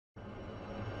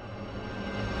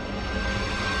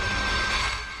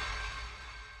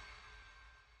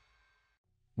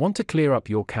Want to clear up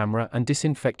your camera and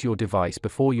disinfect your device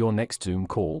before your next Zoom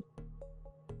call?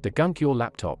 Degunk your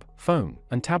laptop, phone,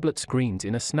 and tablet screens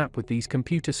in a snap with these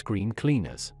computer screen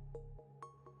cleaners.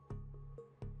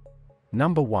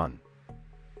 Number 1.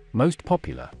 Most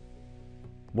popular.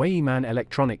 Weiman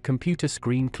Electronic Computer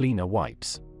Screen Cleaner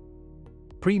Wipes.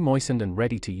 Pre-moistened and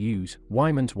ready to use,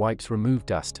 Weiman's wipes remove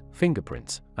dust,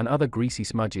 fingerprints, and other greasy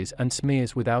smudges and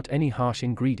smears without any harsh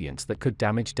ingredients that could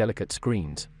damage delicate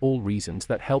screens, all reasons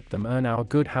that help them earn our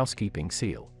good housekeeping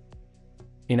seal.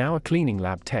 In our cleaning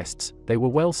lab tests, they were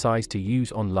well sized to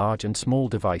use on large and small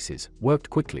devices, worked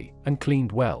quickly, and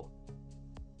cleaned well.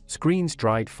 Screens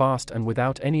dried fast and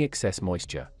without any excess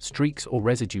moisture, streaks or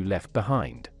residue left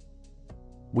behind.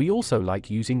 We also like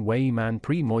using Weiman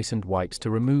pre-moistened wipes to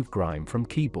remove grime from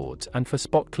keyboards and for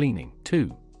spot cleaning,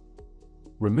 too.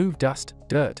 Remove dust,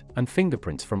 dirt, and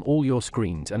fingerprints from all your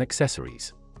screens and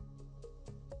accessories.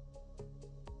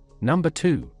 Number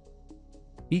 2.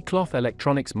 eCloth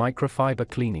Electronics Microfiber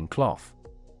Cleaning Cloth.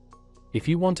 If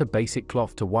you want a basic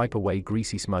cloth to wipe away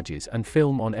greasy smudges and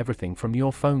film on everything from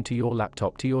your phone to your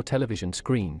laptop to your television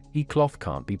screen, eCloth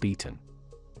can't be beaten.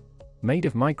 Made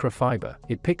of microfiber,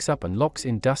 it picks up and locks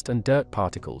in dust and dirt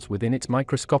particles within its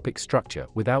microscopic structure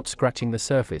without scratching the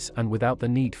surface and without the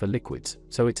need for liquids,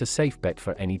 so it's a safe bet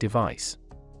for any device.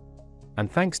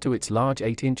 And thanks to its large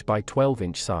 8-inch by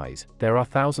 12-inch size, there are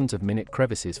thousands of minute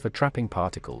crevices for trapping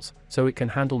particles, so it can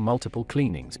handle multiple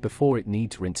cleanings before it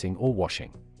needs rinsing or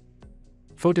washing.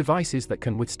 For devices that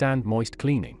can withstand moist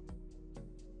cleaning.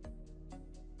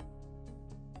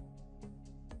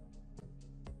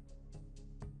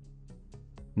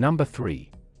 Number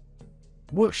 3.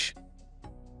 WHOOSH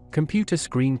Computer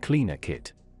Screen Cleaner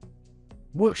Kit.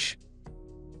 WHOOSH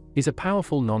is a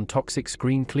powerful non-toxic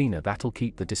screen cleaner that'll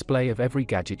keep the display of every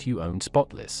gadget you own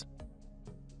spotless.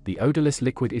 The odorless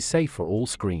liquid is safe for all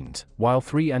screens, while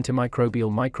 3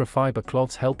 antimicrobial microfiber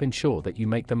cloths help ensure that you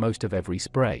make the most of every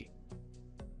spray.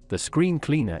 The screen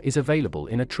cleaner is available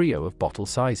in a trio of bottle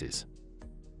sizes.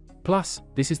 Plus,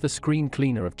 this is the screen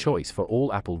cleaner of choice for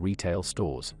all Apple retail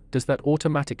stores. Does that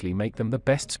automatically make them the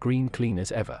best screen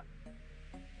cleaners ever?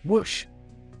 WHOOSH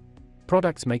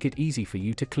products make it easy for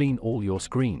you to clean all your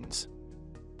screens.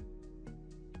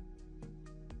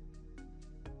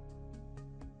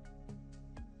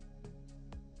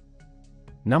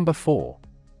 Number 4.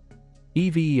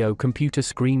 EVEO Computer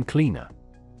Screen Cleaner.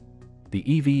 The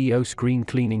EVEO screen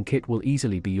cleaning kit will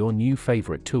easily be your new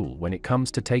favorite tool when it comes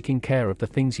to taking care of the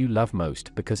things you love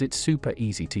most because it's super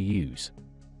easy to use.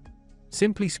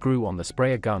 Simply screw on the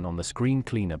sprayer gun on the screen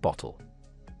cleaner bottle.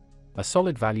 A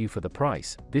solid value for the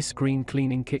price, this screen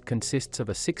cleaning kit consists of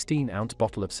a 16-ounce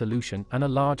bottle of solution and a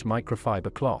large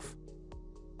microfiber cloth.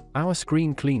 Our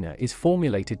screen cleaner is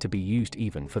formulated to be used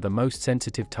even for the most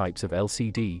sensitive types of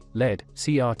LCD, LED,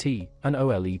 CRT, and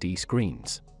OLED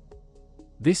screens.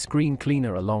 This screen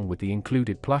cleaner along with the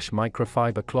included plush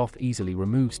microfiber cloth easily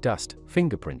removes dust,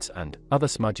 fingerprints and other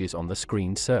smudges on the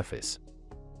screen surface.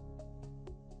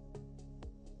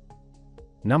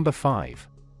 Number 5.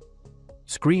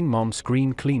 Screen Mom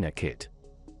Screen Cleaner Kit.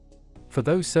 For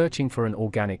those searching for an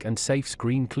organic and safe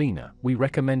screen cleaner, we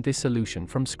recommend this solution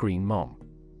from Screen Mom.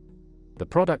 The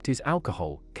product is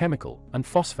alcohol, chemical, and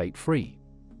phosphate-free.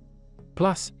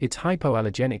 Plus, it's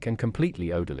hypoallergenic and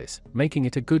completely odorless, making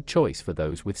it a good choice for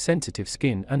those with sensitive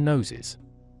skin and noses.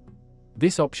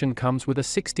 This option comes with a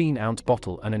 16-ounce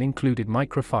bottle and an included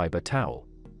microfiber towel.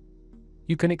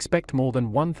 You can expect more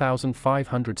than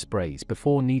 1,500 sprays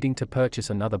before needing to purchase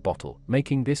another bottle,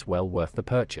 making this well worth the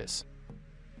purchase.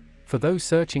 For those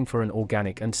searching for an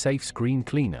organic and safe screen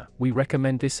cleaner, we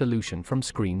recommend this solution from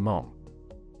Screen Mom.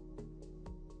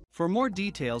 For more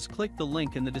details, click the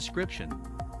link in the description.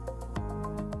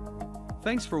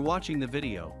 Thanks for watching the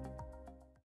video.